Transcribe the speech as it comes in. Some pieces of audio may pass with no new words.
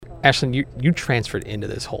Ashlyn, you transferred into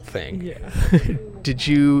this whole thing. Yeah. Did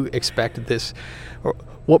you expect this, or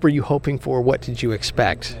what were you hoping for? What did you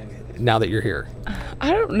expect now that you're here?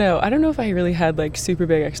 I don't know. I don't know if I really had like super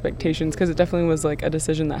big expectations, because it definitely was like a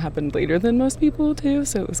decision that happened later than most people too.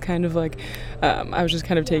 So it was kind of like I was just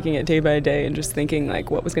kind of taking it day by day and just thinking like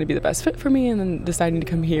what was going to be the best fit for me, and then deciding to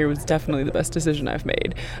come here was definitely the best decision I've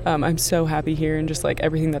made. I'm so happy here and just like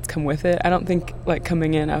everything that's come with it. I don't think like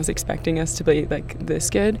coming in I was expecting us to be like this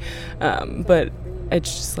good, but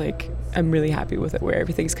it's just like I'm really happy with it where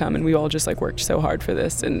everything's come, and we all just like worked so hard for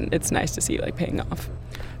this, and it's nice to see like paying off.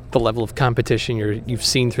 The level of competition you've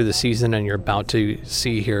seen through the season and you're about to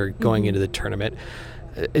see here going into the tournament,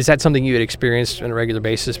 is that something you had experienced on a regular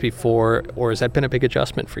basis before, or has that been a big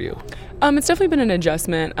adjustment for you? It's definitely been an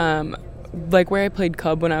adjustment. Like where I played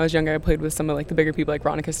club when I was younger, I played with some of like the bigger people like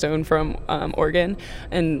Ronica Stone from Oregon,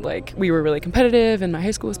 and like we were really competitive, and my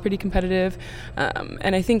high school was pretty competitive,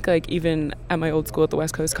 and I think like even at my old school at the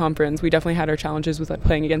West Coast Conference, we definitely had our challenges with like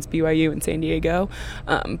playing against BYU and San Diego,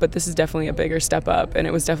 but this is definitely a bigger step up, and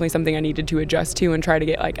it was definitely something I needed to adjust to and try to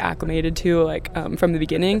get like acclimated to like from the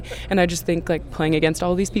beginning. And I just think like playing against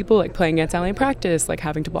all these people, like playing against Allie in practice, like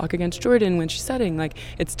having to block against Jordan when she's setting, like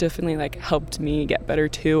it's definitely like helped me get better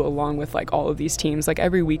too, along with like all of these teams. Like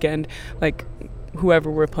every weekend, like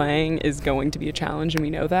whoever we're playing is going to be a challenge, and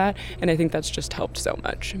we know that, and I think that's just helped so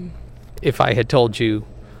much. If I had told you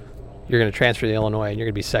you're going to transfer to Illinois and you're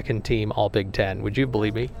going to be second team all Big Ten, would you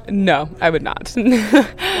believe me? No, I would not.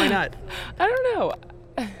 Why not? I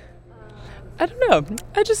don't know.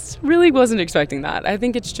 I just really wasn't expecting that. I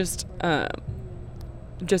think it's just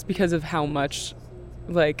because of how much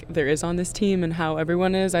like there is on this team and how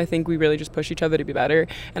everyone is. I think we really just push each other to be better,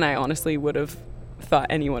 and I honestly would have thought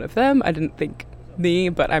any one of them. I didn't think me,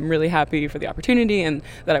 but I'm really happy for the opportunity and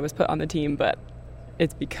that I was put on the team, but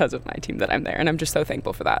it's because of my team that I'm there, and I'm just so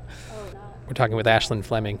thankful for that. We're talking with Ashlyn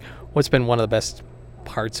Fleming. What's been one of the best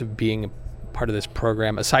parts of being a part of this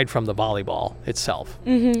program, aside from the volleyball itself?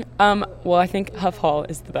 Well, I think Huff Hall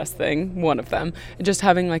is the best thing, one of them. Just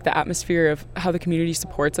having like the atmosphere of how the community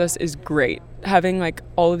supports us is great. Having like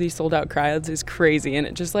all of these sold out crowds is crazy, and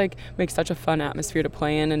it just like makes such a fun atmosphere to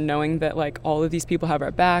play in, and knowing that like all of these people have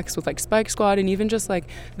our backs with like Spike Squad, and even just like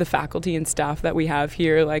the faculty and staff that we have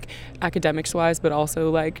here, like academics wise, but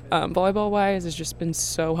also like volleyball wise, has just been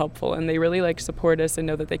so helpful, and they really like support us and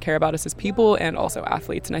know that they care about us as people and also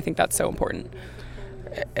athletes, and I think that's so important.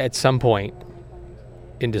 At some point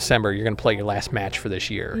in December, you're going to play your last match for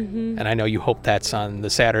this year, and I know you hope that's on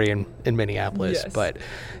the Saturday in Minneapolis. Yes. But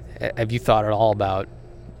have you thought at all about,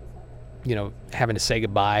 having to say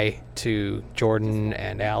goodbye to Jordan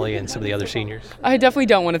and Allie and some of the other seniors? I definitely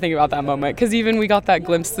don't want to think about that moment, because even we got that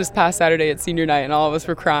glimpse this past Saturday at senior night, and all of us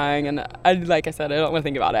were crying, and like I said, I don't want to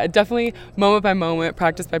think about it. I definitely, moment by moment,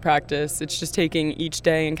 practice by practice, it's just taking each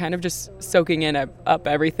day and kind of just soaking in up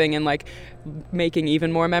everything, and like making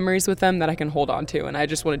even more memories with them that I can hold on to, and I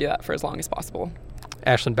just want to do that for as long as possible.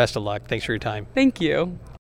 Ashlyn, best of luck. Thanks for your time. Thank you.